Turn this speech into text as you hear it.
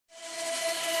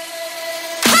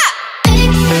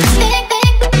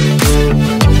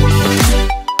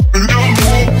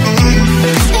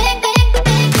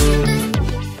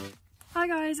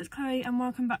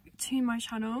welcome back to my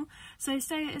channel. So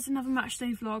today is another match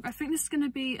day vlog. I think this is going to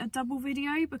be a double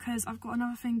video because I've got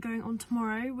another thing going on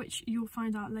tomorrow, which you'll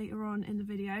find out later on in the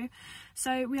video.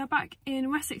 So we are back in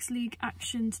Wessex League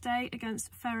action today against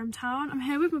Fareham Town. I'm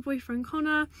here with my boyfriend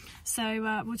Connor,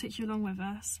 so we'll take you along with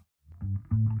us.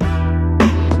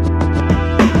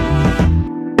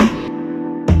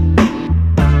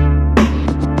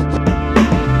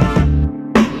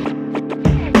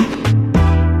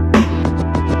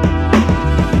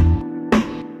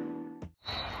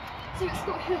 So it's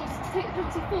got Hills to take the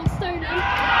penalty for Stoneham.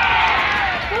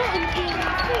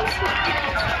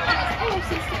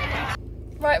 AFC Stoneham.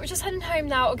 Right, we're just heading home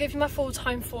now. I'll give you my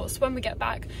full-time thoughts when we get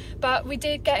back. But we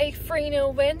did get a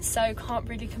 3-0 win, so can't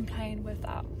really complain with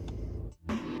that.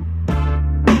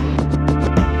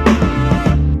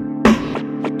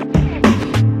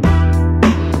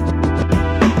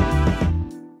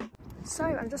 So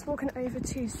I'm just walking over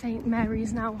to St.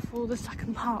 Mary's now for the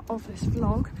second part of this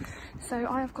vlog. So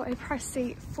I have got a press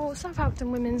seat for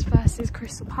Southampton Women's versus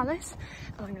Crystal Palace,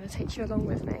 and I'm going to take you along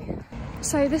with me.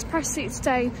 So this press seat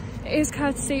today is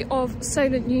courtesy of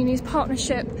Solent Uni's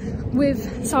partnership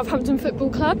with Southampton Football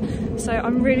Club. So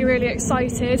I'm really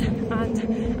excited,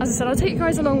 and as I said, I'll take you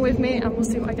guys along with me and we'll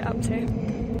see what I get up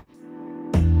to.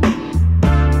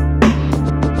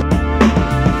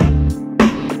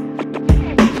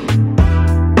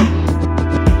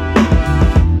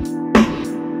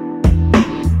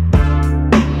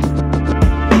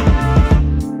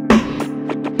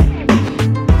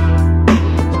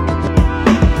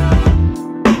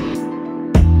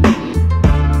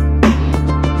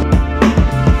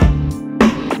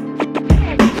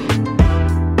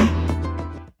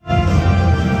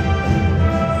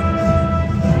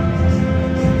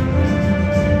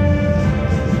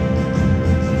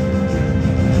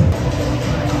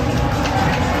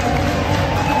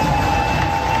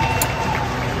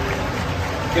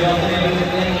 Good afternoon,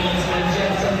 ladies and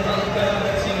gentlemen. Welcome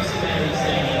to St.Mary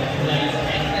Stadium.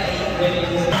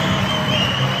 Ladies and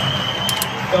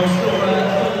goal scorer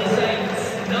for the Saints,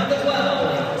 number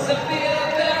 12, Sophia.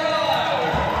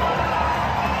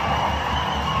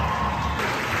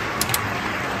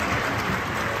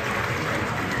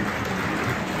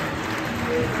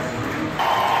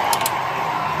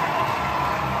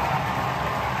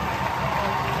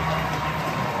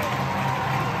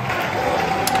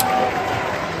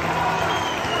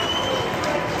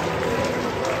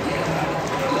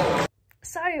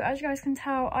 So, as you guys can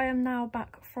tell, I am now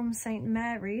back from St.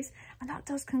 Mary's, and that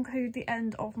does conclude the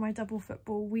end of my double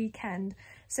football weekend.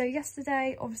 So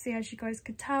yesterday, obviously, as you guys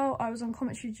could tell, I was on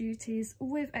commentary duties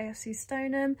with AFC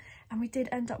Stoneham, and we did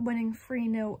end up winning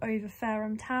 3-0 over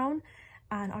Fareham Town.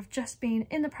 And I've just been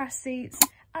in the press seats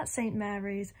at St.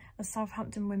 Mary's as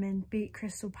Southampton Women beat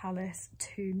Crystal Palace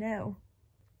 2-0.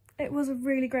 It was a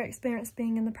really great experience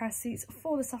being in the press seats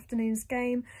for this afternoon's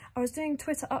game. I was doing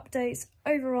Twitter updates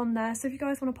over on there, so if you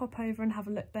guys want to pop over and have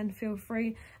a look, then feel free,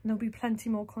 and there'll be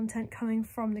plenty more content coming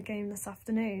from the game this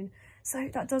afternoon. So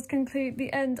that does conclude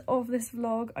the end of this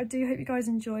vlog. I do hope you guys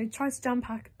enjoyed. Try to jam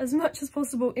pack as much as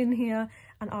possible in here,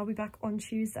 and I'll be back on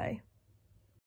Tuesday.